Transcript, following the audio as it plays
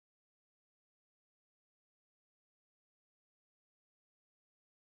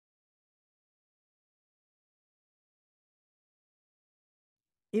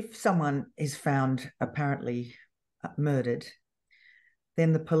If someone is found apparently murdered,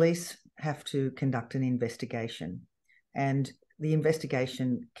 then the police have to conduct an investigation. And the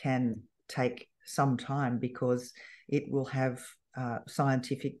investigation can take some time because it will have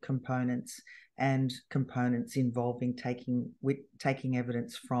scientific components and components involving taking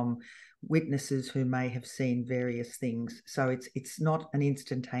evidence from witnesses who may have seen various things. So it's not an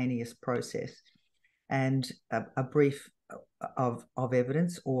instantaneous process. And a brief of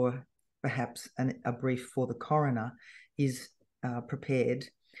evidence, or perhaps a brief for the coroner, is prepared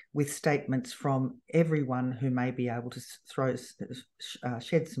with statements from everyone who may be able to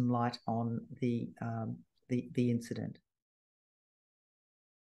shed some light on the incident.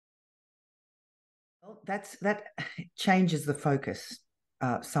 Well, that changes the focus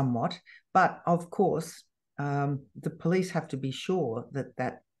somewhat, but of course, the police have to be sure that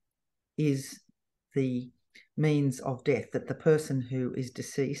that is the means of death, that the person who is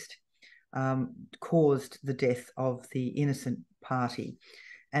deceased caused the death of the innocent party.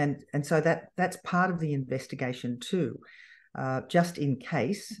 And so that's part of the investigation too, just in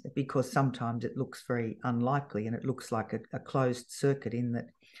case, because sometimes it looks very unlikely and it looks like a closed circuit in that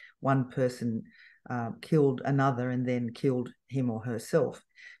one person killed another and then killed him or herself.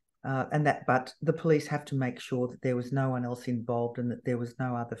 But the police have to make sure that there was no one else involved and that there was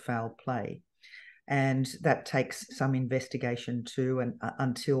no other foul play. And that takes some investigation too. And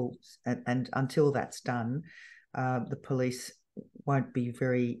until that's done, the police won't be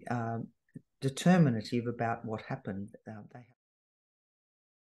very determinative about what happened.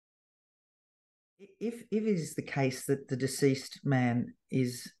 If it is the case that the deceased man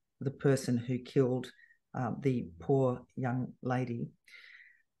is the person who killed the poor young lady,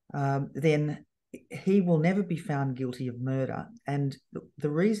 then he will never be found guilty of murder. And the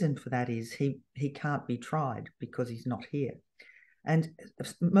reason for that is he can't be tried because he's not here. And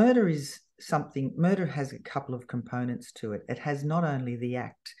murder has a couple of components to it. It has not only the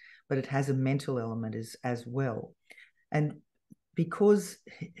act, but it has a mental element as well. And because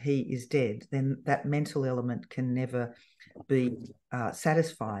he is dead, then that mental element can never be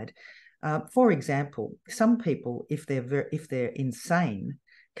satisfied. For example, some people, if they're insane,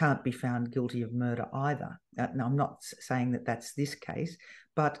 can't be found guilty of murder either. Now, I'm not saying that that's this case,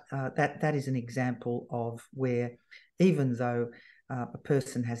 but that is an example of where, even though a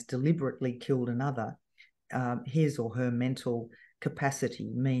person has deliberately killed another, his or her mental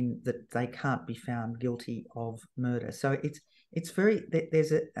capacity mean that they can't be found guilty of murder. So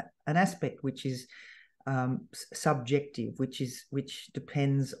there's an aspect which is subjective, which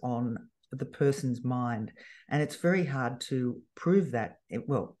depends on the person's mind, and it's very hard to prove that.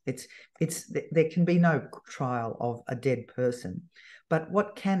 There can be no trial of a dead person, but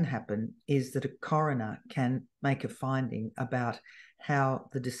what can happen is that a coroner can make a finding about how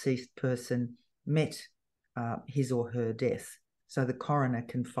the deceased person met his or her death. So the coroner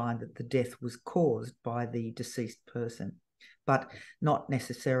can find that the death was caused by the deceased person, but not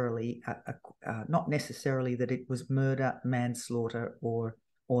necessarily that it was murder, manslaughter, or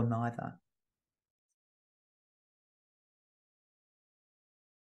neither.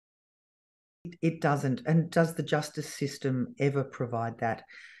 It doesn't. And does the justice system ever provide that?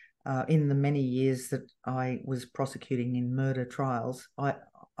 In the many years that I was prosecuting in murder trials, I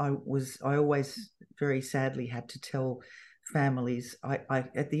always very sadly had to tell families,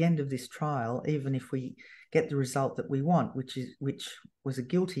 at the end of this trial, even if we get the result that we want, which was a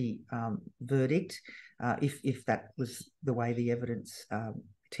guilty verdict, if that was the way the evidence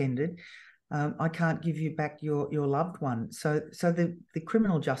tended, I can't give you back your loved one. So the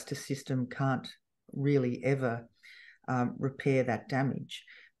criminal justice system can't really ever repair that damage.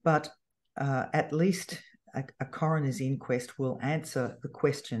 But at least a coroner's inquest will answer the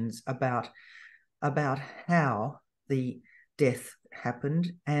questions about how the death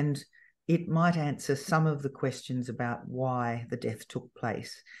happened, and it might answer some of the questions about why the death took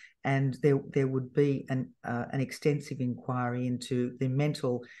place. And there would be an extensive inquiry into the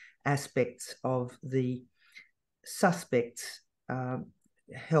mental aspects of the suspect's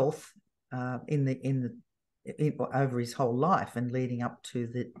health over his whole life and leading up to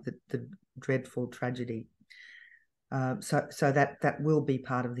the dreadful tragedy. So that will be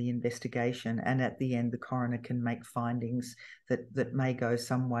part of the investigation, and at the end, the coroner can make findings that may go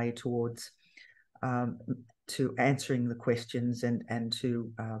some way towards to answering the questions and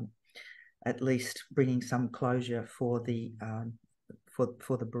to at least bringing some closure for the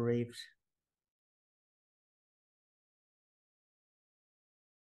bereaved.